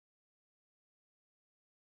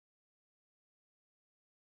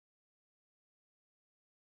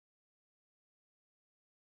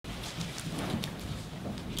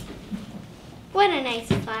What a nice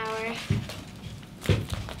flower.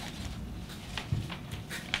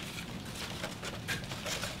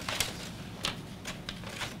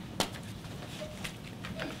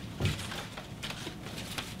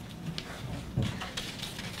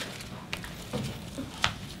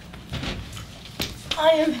 I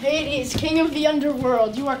am Hades, king of the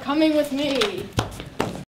underworld. You are coming with me.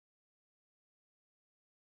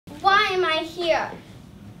 Why am I here?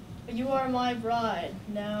 You are my bride.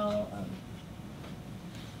 Now,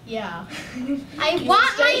 yeah. I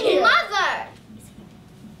want my here. mother!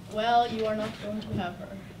 Well, you are not going to have her.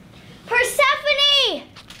 Persephone!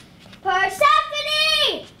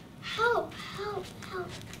 Persephone! Help, help, help.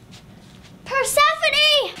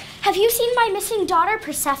 Persephone! Have you seen my missing daughter,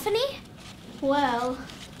 Persephone? Well,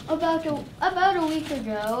 about a week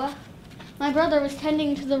ago, my brother was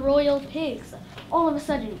tending to the royal pigs. All of a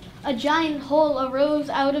sudden, a giant hole arose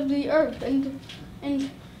out of the earth, and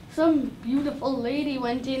some beautiful lady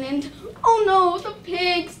went in, and oh no, the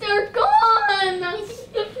pigs, they're gone!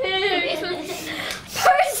 The pigs!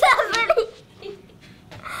 Persephone!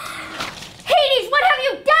 Hades, what have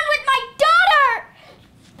you done with my daughter?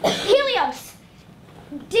 Helios,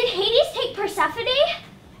 did Hades take Persephone?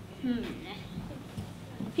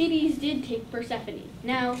 Hades did take Persephone.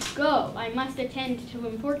 Now go, I must attend to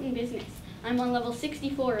important business. I'm on level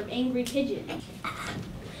 64 of Angry Pigeon.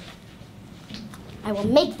 I will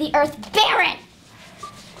make the earth barren!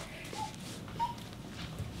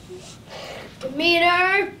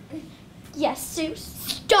 Demeter! Yes, Zeus.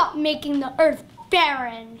 Stop making the earth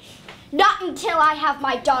barren. Not until I have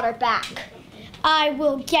my daughter back. I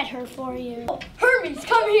will get her for you. Hermes,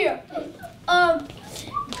 come here.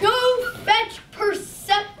 Go fetch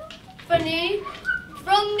Persephone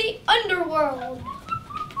from the underworld.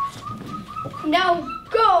 Now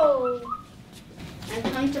go. I'm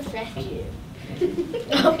come to fetch you.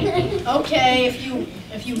 Okay,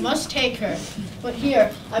 if you must take her. But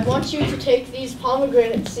here, I want you to take these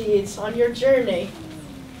pomegranate seeds on your journey.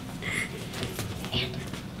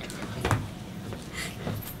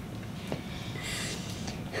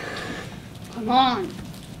 Come on.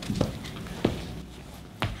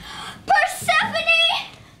 Persephone!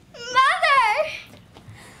 Mother!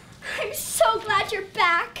 I'm so glad you're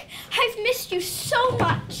back. I've missed you so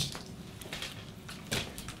much.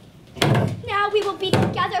 Now we will be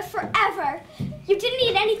together forever. You didn't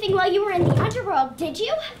eat anything while you were in the underworld, did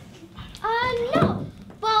you? No.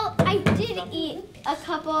 Well, I did eat a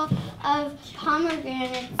couple of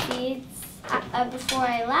pomegranate seeds before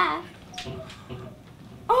I left.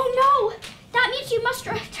 Oh no! That means you must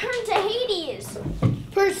return to Hades.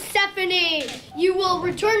 Persephone, you will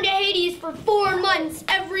return to Hades for 4 months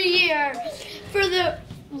every year. For the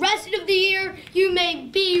rest of the year, you may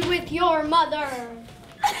be with your mother.